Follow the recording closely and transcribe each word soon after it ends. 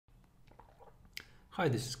Hi,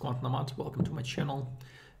 this is Quantribe. Welcome to my channel.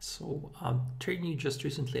 So, TradingView just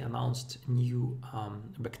recently announced a new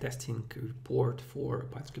backtesting report for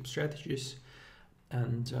Python strategies,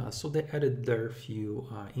 and so they added their few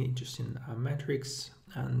interesting metrics.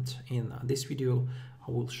 And in this video,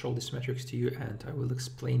 I will show these metrics to you, and I will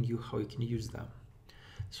explain you how you can use them.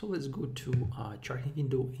 So let's go to charting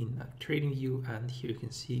window in TradingView, and here you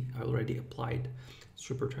can see I already applied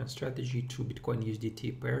super trend strategy to Bitcoin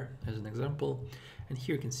USDT pair as an example, and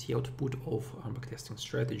here you can see output of backtesting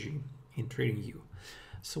strategy in TradingView.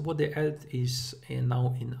 So what they added is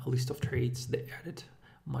now in a list of trades they added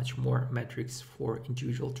much more metrics for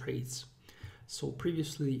individual trades. So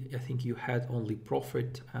previously I think you had only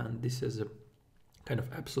profit, and this is a kind of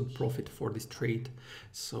absolute profit for this trade.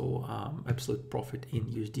 So absolute profit in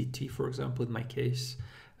USDT, for example, in my case,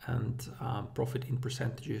 and profit in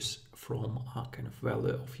percentages from kind of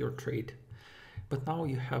value of your trade. But now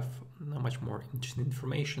you have much more interesting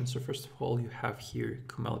information. So first of all, you have here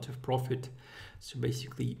cumulative profit. So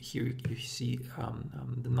basically here you see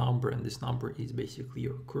the number, and this number is basically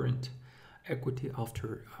your current equity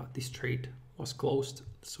after this trade was closed.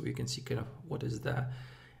 So you can see kind of what is the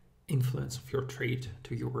influence of your trade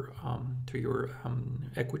to your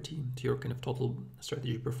equity, to your kind of total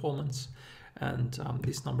strategy performance. And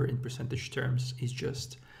this number in percentage terms is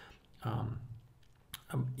just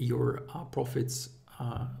your profits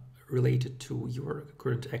related to your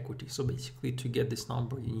current equity. So basically, to get this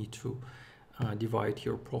number, you need to divide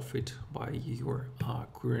your profit by your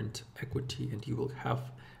current equity, and you will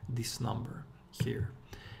have this number here.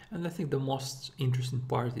 And I think the most interesting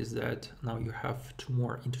part is that now you have two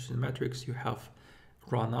more interesting metrics. You have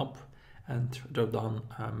run up and drop down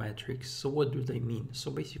metrics. So what do they mean?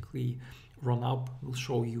 So basically, run up will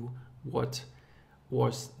show you what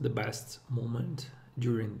was the best moment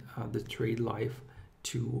during the trade life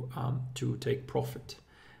to take profit.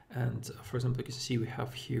 And for example, you can see we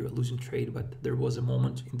have here a losing trade, but there was a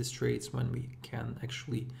moment in this trades when we can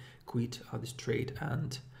actually quit this trade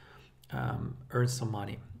and earn some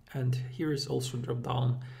money. And here is also drop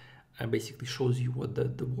down, and basically shows you what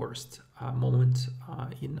the worst moment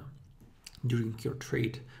during your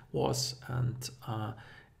trade was. And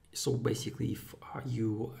so basically, if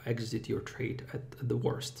you exit your trade at the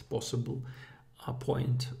worst possible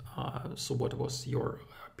point, so what was your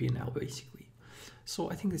P&L basically.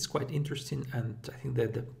 So I think it's quite interesting, and I think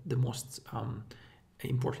that the most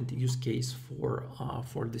important use case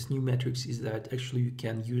for this new metrics is that actually you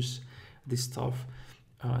can use this stuff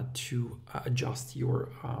to adjust your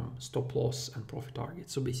stop loss and profit target.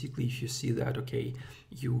 So basically, if you see that, okay,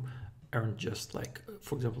 you earn just like,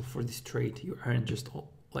 for example, for this trade, you earn just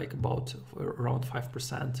like about around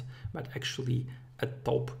 5%, but actually at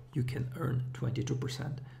top you can earn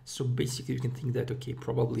 22%. So basically you can think that, okay,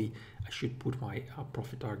 probably I should put my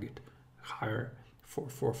profit target higher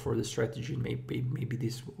for the strategy. Maybe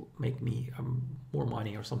this will make me more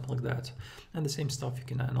money or something like that. And the same stuff you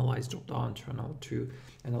can analyze drop down channel to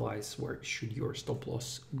analyze where should your stop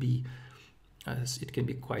loss be, as it can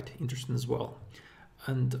be quite interesting as well.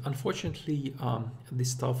 And unfortunately,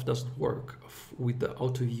 this stuff doesn't work with the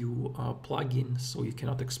AutoView plugin, so you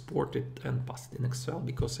cannot export it and pass it in Excel,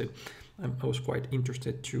 because I was quite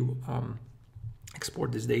interested to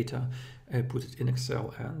export this data, put it in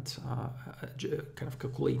Excel, and kind of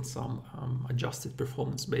calculate some adjusted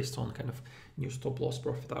performance based on kind of new stop loss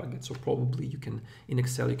profit target. So probably you can, in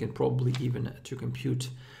Excel, you can probably even to compute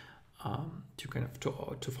to kind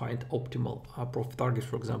of to find optimal profit target,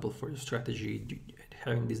 for example, for your strategy.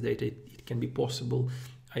 Having this data, it can be possible.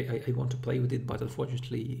 I want to play with it, but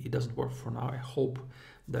unfortunately it doesn't work for now. I hope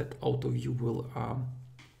that AutoView will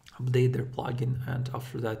update their plugin, and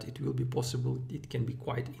after that it will be possible. It can be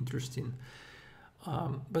quite interesting.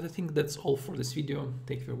 But I think that's all for this video.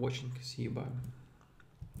 Thank you for watching. See you. Bye.